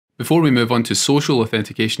Before we move on to social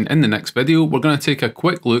authentication in the next video, we're going to take a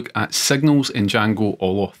quick look at signals in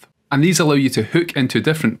django-allauth. And these allow you to hook into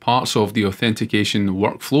different parts of the authentication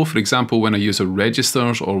workflow. For example, when a user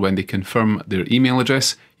registers or when they confirm their email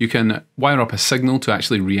address, you can wire up a signal to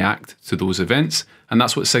actually react to those events. And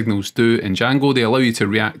that's what signals do in Django. They allow you to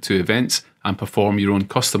react to events and perform your own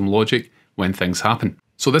custom logic when things happen.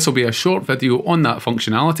 So this will be a short video on that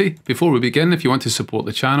functionality. Before we begin, if you want to support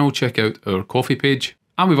the channel, check out our Ko-fi page.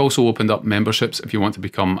 And we've also opened up memberships if you want to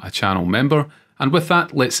become a channel member. And with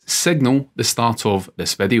that, let's signal the start of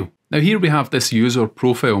this video. Now here we have this user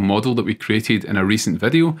profile model that we created in a recent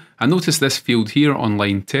video, and notice this field here on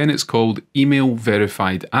line 10, it's called email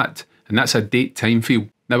verified at, and that's a date time field.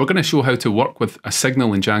 Now we're going to show how to work with a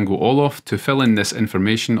signal in django-allauth to fill in this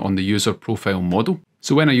information on the user profile model.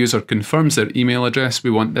 So when a user confirms their email address,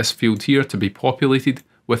 we want this field here to be populated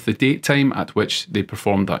with the date time at which they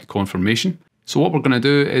performed that confirmation. So what we're going to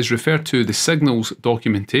do is refer to the signals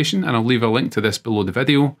documentation, and I'll leave a link to this below the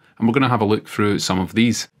video, and we're going to have a look through some of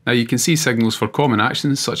these. Now you can see signals for common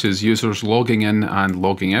actions such as users logging in and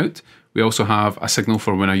logging out. We also have a signal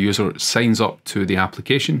for when a user signs up to the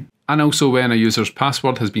application, and also when a user's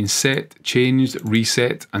password has been set, changed,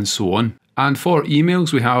 reset, and so on. And for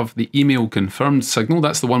emails, we have the email confirmed signal.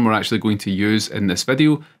 That's the one we're actually going to use in this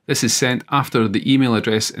video. This is sent after the email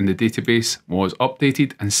address in the database was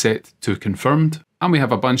updated and set to confirmed. And we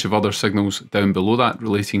have a bunch of other signals down below that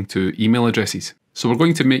relating to email addresses. So we're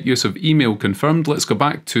going to make use of email confirmed. Let's go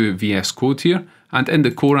back to VS Code here. And in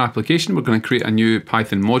the core application, we're going to create a new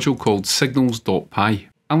Python module called signals.py.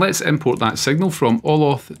 And let's import that signal from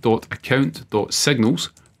allauth.account.signals.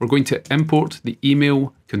 We're going to import the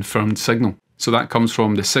email confirmed signal. So that comes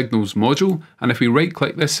from the signals module. And if we right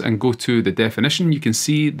click this and go to the definition, you can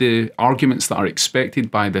see the arguments that are expected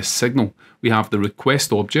by this signal. We have the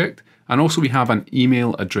request object, and also we have an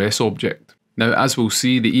email address object. Now, as we'll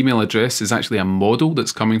see, the email address is actually a model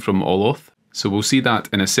that's coming from allauth. So we'll see that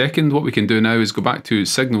in a second. What we can do now is go back to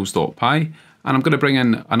signals.py. And I'm going to bring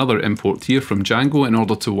in another import here from Django in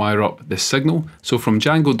order to wire up this signal. So from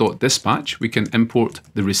django.dispatch, we can import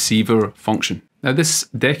the receiver function. Now this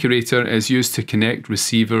decorator is used to connect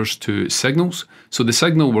receivers to signals. So the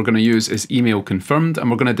signal we're going to use is email confirmed,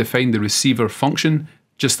 and we're going to define the receiver function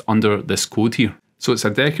just under this code here. So it's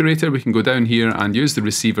a decorator. We can go down here and use the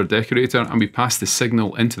receiver decorator, and we pass the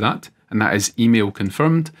signal into that, and that is email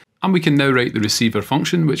confirmed. And we can now write the receiver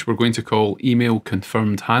function, which we're going to call email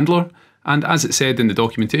confirmed handler. And as it said in the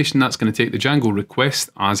documentation, that's going to take the Django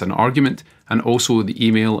request as an argument and also the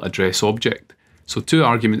email address object. So 2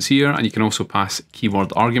 arguments here, and you can also pass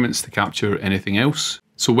keyword arguments to capture anything else.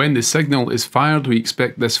 So when the signal is fired, we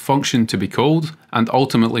expect this function to be called. And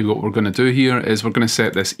ultimately what we're going to do here is we're going to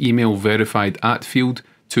set this email verified at field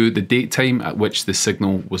to the date time at which the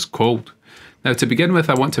signal was called. Now to begin with,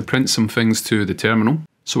 I want to print some things to the terminal.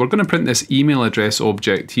 So we're going to print this email address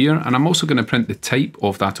object here, and I'm also going to print the type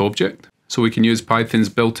of that object. So we can use Python's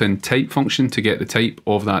built-in type function to get the type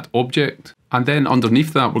of that object. And then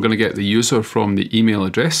underneath that, we're going to get the user from the email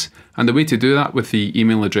address. And the way to do that with the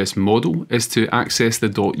email address model is to access the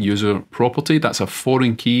 .user property. That's a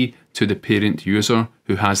foreign key to the parent user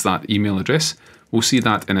who has that email address. We'll see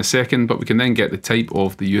that in a second, but we can then get the type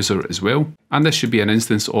of the user as well. And this should be an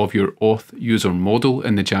instance of your auth user model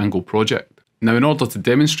in the Django project. Now, in order to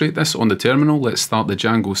demonstrate this on the terminal, let's start the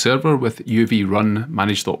Django server with uv run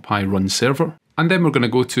manage.py run server. And then we're going to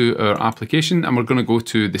go to our application, and we're going to go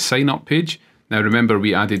to the sign up page. Now, remember,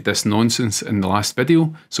 we added this nonsense in the last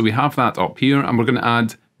video. So we have that up here, and we're going to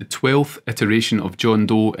add the 12th iteration of John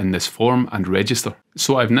Doe in this form and register.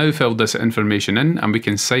 So I've now filled this information in, and we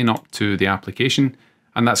can sign up to the application,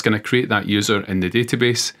 and that's going to create that user in the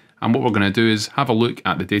database. And what we're going to do is have a look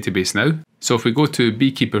at the database now. So if we go to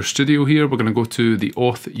Beekeeper Studio here, we're going to go to the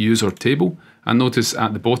auth user table, and notice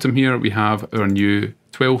at the bottom here we have our new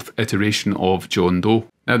 12th iteration of John Doe.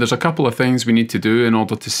 Now there's a couple of things we need to do in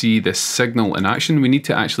order to see this signal in action. We need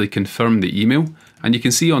to actually confirm the email, and you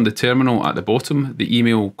can see on the terminal at the bottom the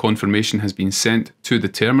email confirmation has been sent to the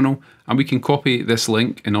terminal, and we can copy this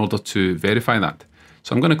link in order to verify that.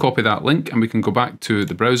 So I'm going to copy that link, and we can go back to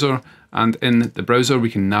the browser, and in the browser we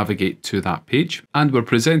can navigate to that page, and we're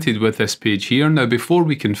presented with this page here. Now before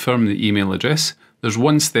we confirm the email address, there's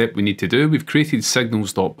one step we need to do. We've created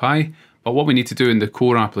signals.py, but what we need to do in the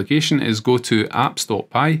core application is go to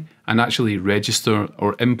apps.py and actually register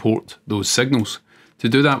or import those signals. To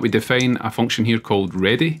do that, we define a function here called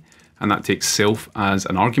ready, and that takes self as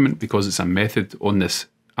an argument because it's a method on this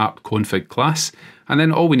app config class. And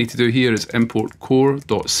then all we need to do here is import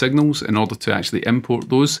core.signals in order to actually import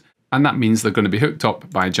those. And that means they're going to be hooked up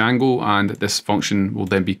by Django, and this function will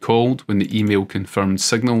then be called when the email confirmed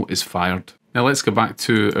signal is fired. Now let's go back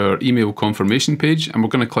to our email confirmation page, and we're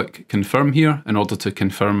going to click confirm here in order to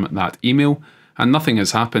confirm that email. And nothing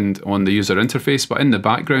has happened on the user interface, but in the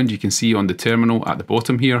background you can see on the terminal at the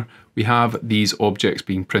bottom here, we have these objects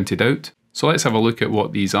being printed out. So let's have a look at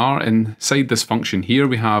what these are. Inside this function here,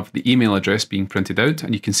 we have the email address being printed out,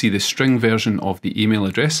 and you can see the string version of the email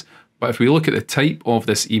address. But if we look at the type of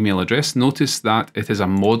this email address, notice that it is a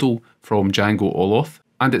model from django-allauth,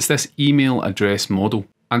 and it's this email address model.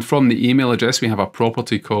 And from the email address, we have a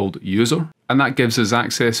property called user, and that gives us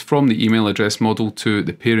access from the email address model to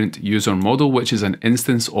the parent user model, which is an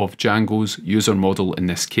instance of Django's user model in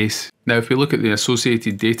this case. Now, if we look at the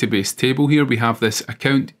associated database table here, we have this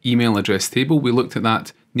account email address table. We looked at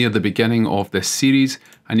that near the beginning of this series,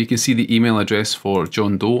 and you can see the email address for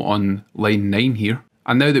John Doe on line 9 here.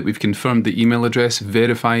 And now that we've confirmed the email address,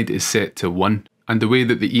 verified is set to 1. And the way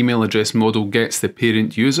that the email address model gets the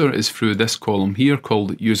parent user is through this column here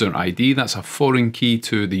called user ID. That's a foreign key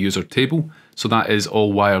to the user table. So that is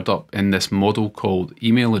all wired up in this model called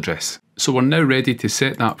email address. So we're now ready to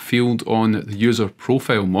set that field on the user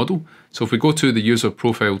profile model. So if we go to the user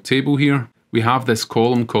profile table here, we have this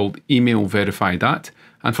column called email verified at.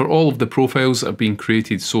 And for all of the profiles that have been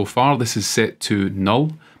created so far, this is set to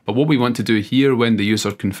null. But what we want to do here when the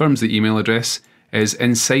user confirms the email address is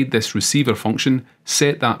inside this receiver function,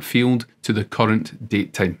 set that field to the current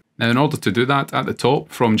date time. Now in order to do that, at the top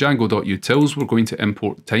from django.utils, we're going to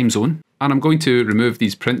import time zone. And I'm going to remove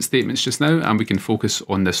these print statements just now, and we can focus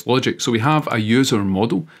on this logic. So we have a user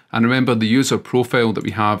model, and remember the user profile that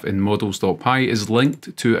we have in models.py is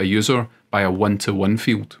linked to a user by a one-to-one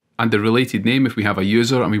field. And the related name, if we have a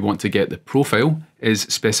user and we want to get the profile, is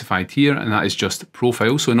specified here, and that is just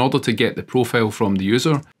profile. So in order to get the profile from the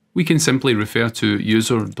user, we can simply refer to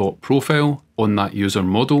user.profile on that user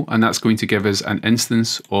model, and that's going to give us an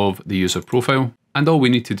instance of the user profile. And all we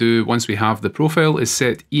need to do once we have the profile is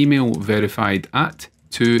set email verified at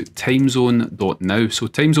to timezone.now. So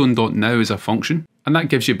timezone.now is a function, and that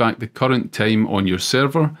gives you back the current time on your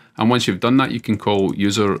server. And once you've done that, you can call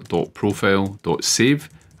user.profile.save,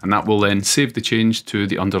 and that will then save the change to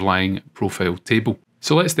the underlying profile table.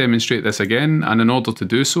 So let's demonstrate this again, and in order to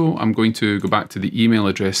do so, I'm going to go back to the email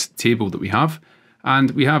address table that we have, and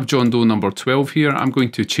we have John Doe number 12 here. I'm going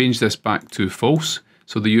to change this back to false,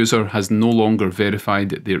 so the user has no longer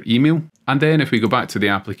verified their email. And then if we go back to the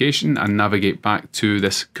application and navigate back to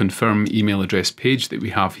this confirm email address page that we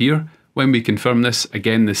have here, when we confirm this,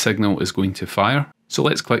 again the signal is going to fire. So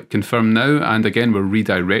let's click confirm now, and again we're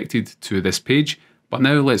redirected to this page. But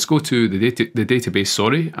now let's go to the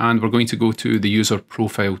database, and we're going to go to the user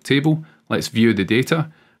profile table. Let's view the data,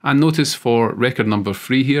 and notice for record number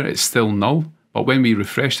 3 here, it's still null. But when we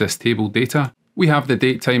refresh this table data, we have the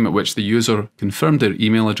date time at which the user confirmed their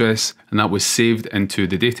email address, and that was saved into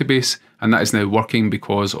the database. And that is now working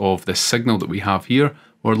because of the signal that we have here.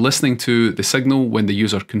 We're listening to the signal when the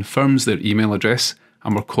user confirms their email address,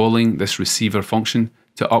 and we're calling this receiver function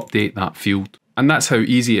to update that field. And that's how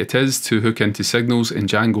easy it is to hook into signals in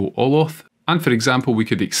django-allauth. And for example, we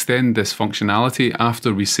could extend this functionality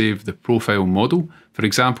after we save the profile model. For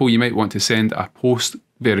example, you might want to send a post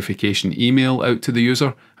verification email out to the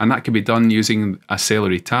user, and that can be done using a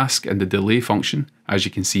celery task and the delay function, as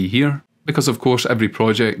you can see here. Because of course, every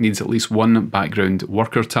project needs at least one background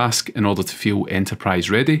worker task in order to feel enterprise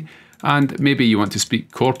ready. And maybe you want to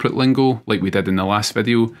speak corporate lingo like we did in the last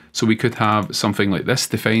video, so we could have something like this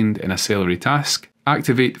defined in a celery task.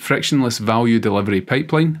 Activate frictionless value delivery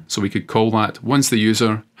pipeline, so we could call that once the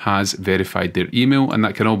user has verified their email, and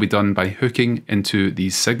that can all be done by hooking into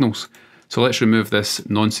these signals. So let's remove this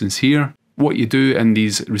nonsense here. What you do in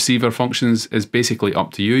these receiver functions is basically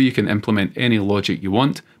up to you. You can implement any logic you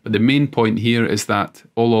want, but the main point here is that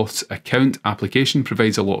Allauth's account application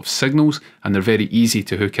provides a lot of signals, and they're very easy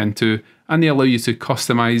to hook into, and they allow you to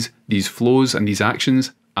customize these flows and these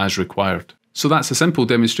actions as required. So that's a simple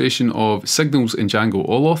demonstration of signals in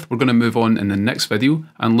django-allauth. We're going to move on in the next video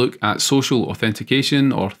and look at social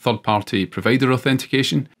authentication or third-party provider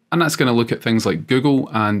authentication. And that's going to look at things like Google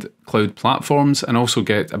and cloud platforms, and also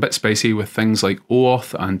get a bit spicy with things like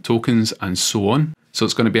OAuth and tokens and so on. So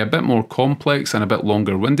it's going to be a bit more complex and a bit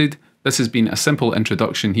longer winded. This has been a simple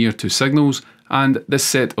introduction here to signals, and this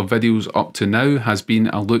set of videos up to now has been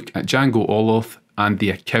a look at django-allauth and the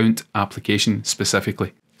account application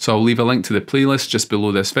specifically. So I'll leave a link to the playlist just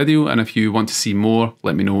below this video, and if you want to see more,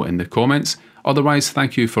 let me know in the comments. Otherwise,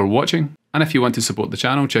 thank you for watching. And if you want to support the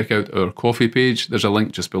channel, check out our Ko-fi page. There's a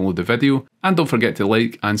link just below the video. And don't forget to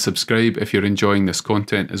like and subscribe if you're enjoying this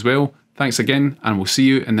content as well. Thanks again, and we'll see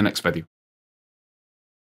you in the next video.